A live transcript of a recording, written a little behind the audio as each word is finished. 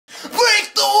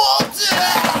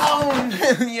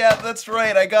Yeah, that's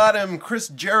right, I got him, Chris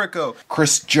Jericho.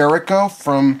 Chris Jericho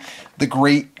from the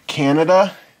great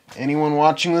Canada. Anyone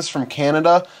watching this from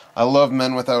Canada? I love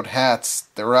Men Without Hats.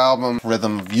 Their album,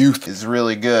 Rhythm of Youth, is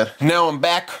really good. Now I'm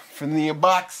back from the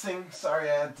unboxing. Sorry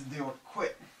I had to do a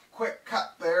quick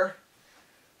cut there.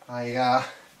 I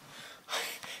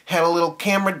had a little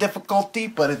camera difficulty,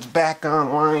 but it's back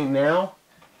online now.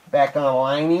 Back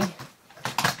online-y.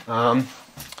 Are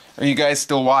you guys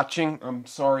still watching? I'm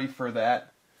sorry for that.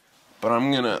 But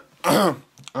I'm gonna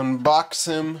unbox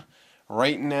him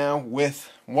right now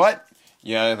with what?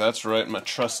 Yeah, that's right, my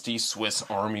trusty Swiss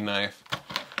Army knife.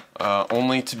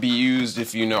 Only to be used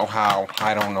if you know how.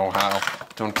 I don't know how.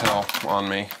 Don't tell on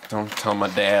me. Don't tell my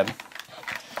dad.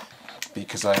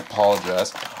 Because I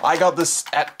apologize. I got this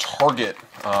at Target.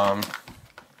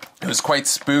 It was quite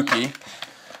spooky.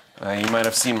 You might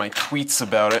have seen my tweets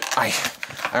about it.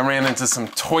 I ran into some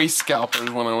toy scalpers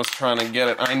when I was trying to get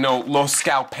it. I know Los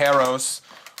Scalperos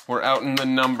were out in the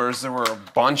numbers. There were a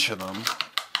bunch of them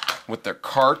with their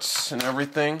carts and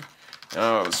everything.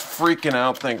 I was freaking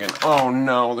out thinking, oh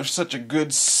no, there's such a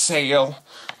good sale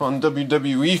on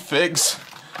WWE figs.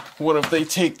 What if they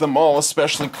take them all,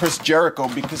 especially Chris Jericho,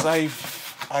 because I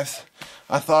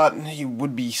thought he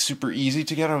would be super easy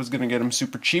to get. I was going to get him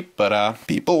super cheap, but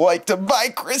people like to buy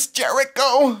Chris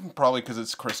Jericho. Probably because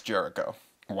it's Chris Jericho.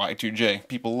 Y2J.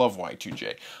 People love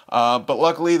Y2J. But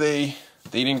luckily they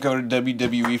didn't go to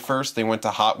WWE first. They went to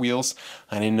Hot Wheels.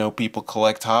 I didn't know people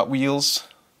collect Hot Wheels.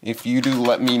 If you do,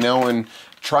 let me know and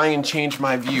try and change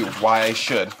my view why I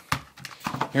should.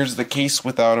 Here's the case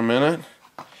without him in it.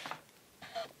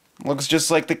 Looks just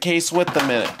like the case with them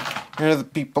in it. Here are the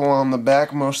people on the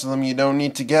back. Most of them you don't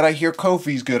need to get. I hear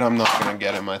Kofi's good. I'm not going to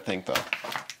get him, I think, though.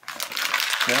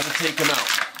 Now to take him out.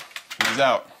 He's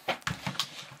out.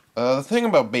 The thing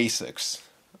about basics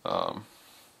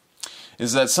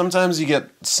is that sometimes you get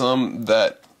some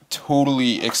that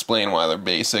totally explain why they're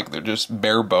basic. They're just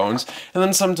bare bones. And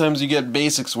then sometimes you get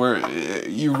basics where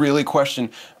you really question,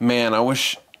 man, I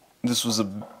wish this was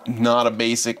not a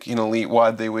basic in Elite.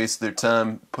 Why'd they waste their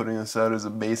time putting this out as a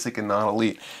basic and not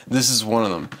Elite? This is one of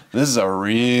them. This is a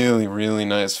really, really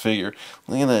nice figure.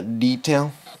 Look at that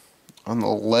detail on the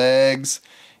legs.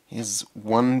 His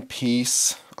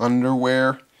one-piece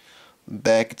underwear.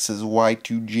 Back it says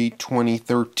Y2G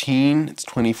 2013. It's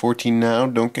 2014 now.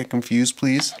 Don't get confused,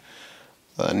 please.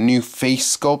 New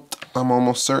face sculpt. I'm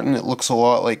almost certain it looks a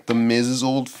lot like the Miz's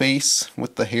old face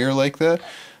with the hair like that.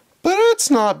 But it's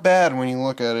not bad when you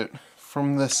look at it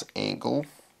from this angle.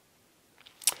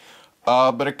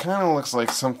 But it kind of looks like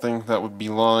something that would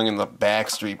belong in the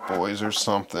Backstreet Boys or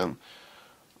something.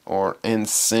 Or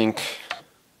NSYNC.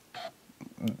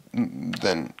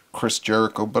 Than Chris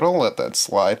Jericho, but I'll let that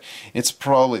slide. It's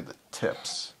probably the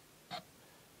tips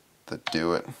that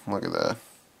do it. Look at that.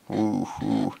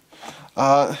 Ooh.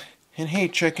 And hey,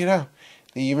 check it out.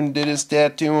 They even did his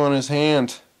tattoo on his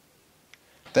hand.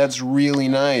 That's really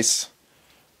nice.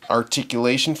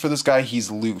 Articulation for this guy, he's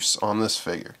loose on this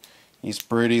figure. He's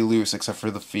pretty loose, except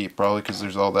for the feet, probably because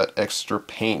there's all that extra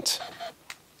paint.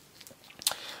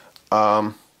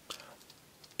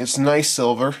 It's nice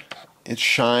silver. It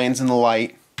shines in the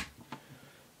light.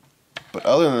 But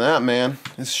other than that, man,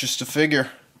 it's just a figure.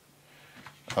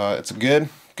 It's a good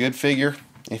figure.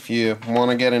 If you want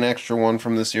to get an extra one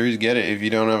from the series, get it. If you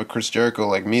don't have a Chris Jericho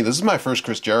like me, this is my first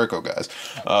Chris Jericho, guys.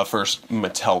 First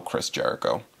Mattel Chris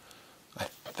Jericho, I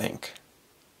think.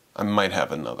 I might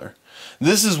have another.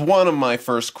 This is one of my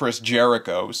first Chris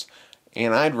Jerichos,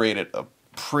 and I'd rate it a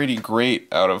pretty great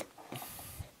out of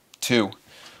 2.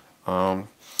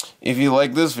 If you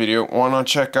like this video, why not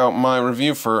check out my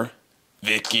review for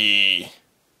Vicky?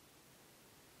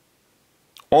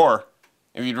 Or,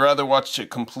 if you'd rather watch a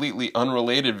completely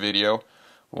unrelated video,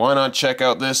 why not check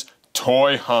out this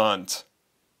Toy Hunt,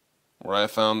 where I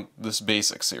found this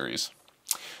basic series.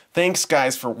 Thanks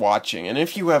guys for watching, and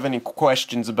if you have any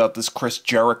questions about this Chris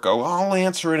Jericho, I'll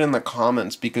answer it in the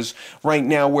comments, because right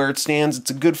now where it stands, it's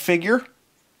a good figure,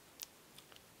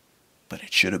 but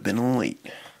it should have been Elite.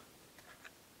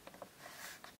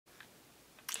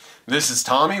 This is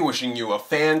Tommy wishing you a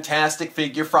fantastic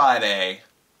Figure Friday.